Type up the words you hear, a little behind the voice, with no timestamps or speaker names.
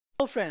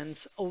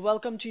Friends,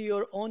 welcome to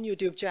your own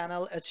YouTube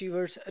channel,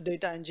 Achievers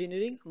Data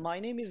Engineering. My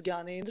name is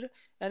Gyanendra,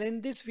 and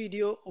in this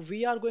video,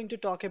 we are going to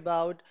talk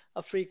about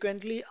a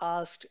frequently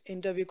asked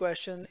interview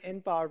question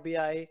in Power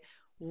BI.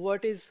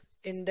 What is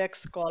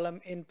index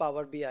column in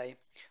Power BI?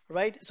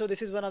 Right? So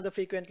this is one of the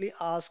frequently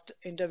asked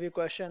interview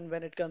question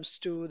when it comes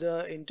to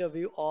the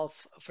interview of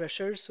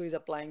freshers who is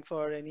applying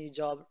for any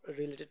job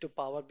related to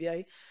Power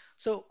BI.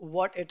 So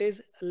what it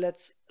is,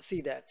 let's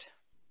see that.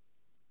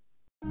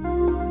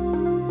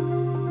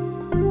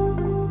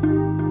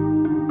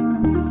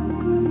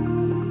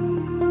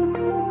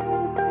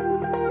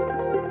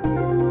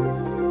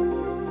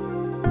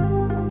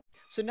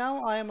 So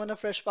now I am on a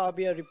fresh Power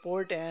BI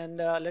report and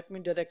let me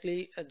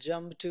directly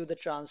jump to the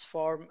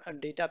transform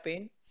data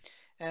pane.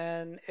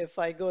 And if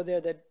I go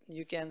there, that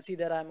you can see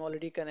that I'm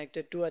already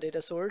connected to a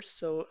data source.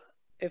 So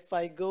if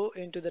I go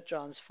into the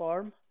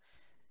transform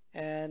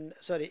and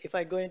sorry, if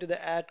I go into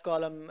the add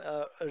column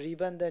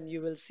ribbon, then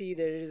you will see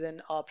there is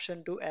an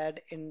option to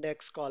add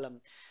index column.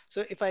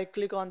 So if I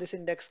click on this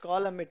index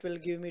column, it will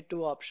give me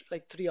two options,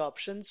 like three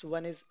options.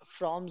 One is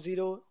from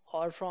zero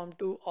or from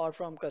two or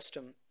from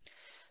custom.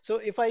 So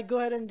if I go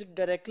ahead and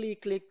directly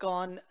click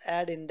on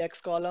add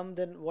index column,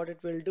 then what it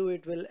will do,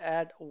 it will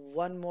add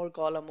one more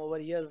column over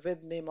here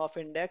with name of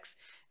index.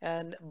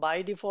 And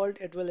by default,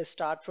 it will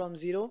start from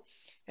zero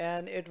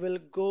and it will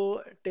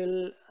go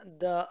till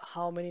the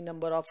how many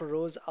number of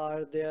rows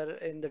are there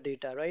in the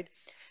data, right?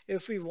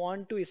 If we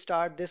want to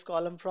start this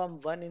column from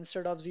one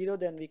instead of zero,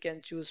 then we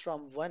can choose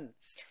from one.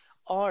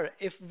 Or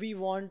if we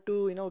want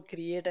to,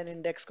 create an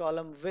index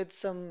column with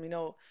some,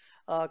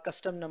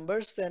 custom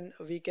numbers, then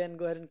we can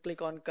go ahead and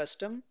click on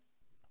custom.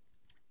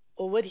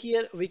 Over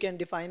here, we can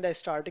define the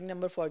starting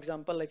number. For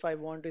example, if I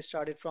want to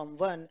start it from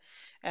one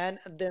and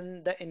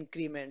then the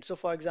increment. So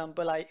for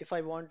example, if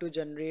I want to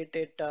generate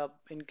it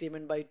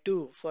increment by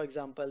two, for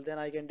example, then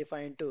I can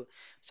define two.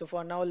 So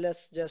for now,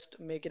 let's just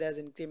make it as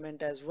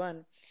increment as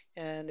one.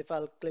 And if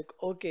I'll click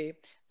OK,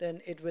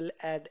 then it will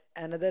add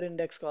another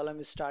index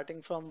column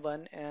starting from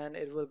one and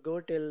it will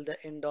go till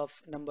the end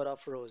of number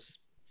of rows.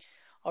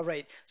 All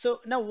right. So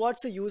now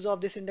what's the use of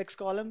this index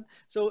column?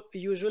 So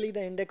usually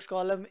the index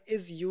column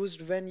is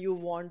used when you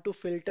want to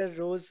filter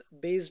rows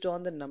based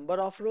on the number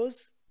of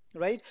rows,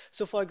 right?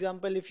 So for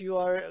example, if you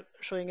are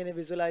showing any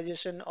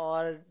visualization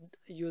or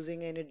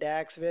using any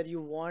DAX where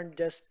you want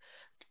just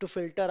to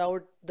filter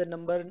out the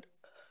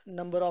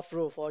number of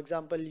row. For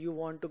example, you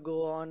want to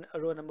go on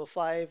row number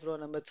 5, row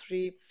number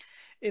 3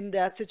 in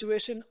that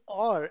situation,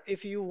 or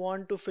if you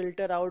want to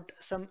filter out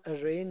some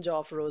range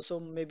of rows, so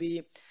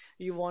maybe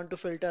you want to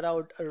filter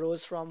out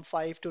rows from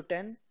 5 to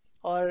 10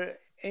 or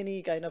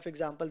any kind of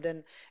example,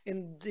 then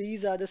in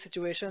these are the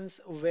situations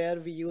where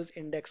we use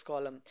index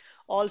column.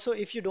 Also,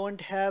 if you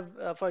don't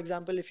have, for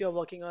example, if you're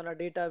working on a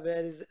data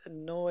where is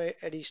no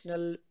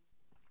additional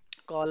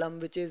column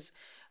which is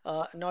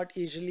not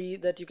easily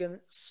that you can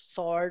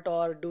sort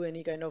or do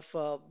any kind of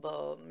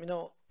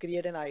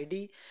create an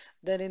ID,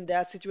 then in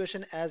that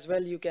situation as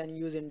well you can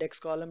use index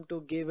column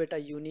to give it a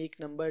unique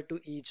number to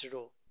each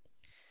row.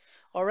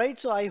 All right,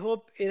 so I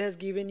hope it has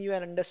given you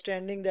an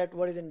understanding that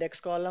what is index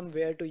column,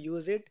 where to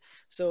use it.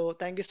 So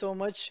thank you so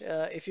much.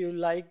 If you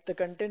like the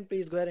content,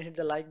 please go ahead and hit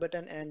the like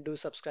button and do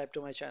subscribe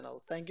to my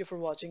channel. Thank you for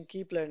watching.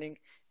 Keep learning.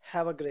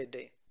 Have a great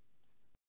day.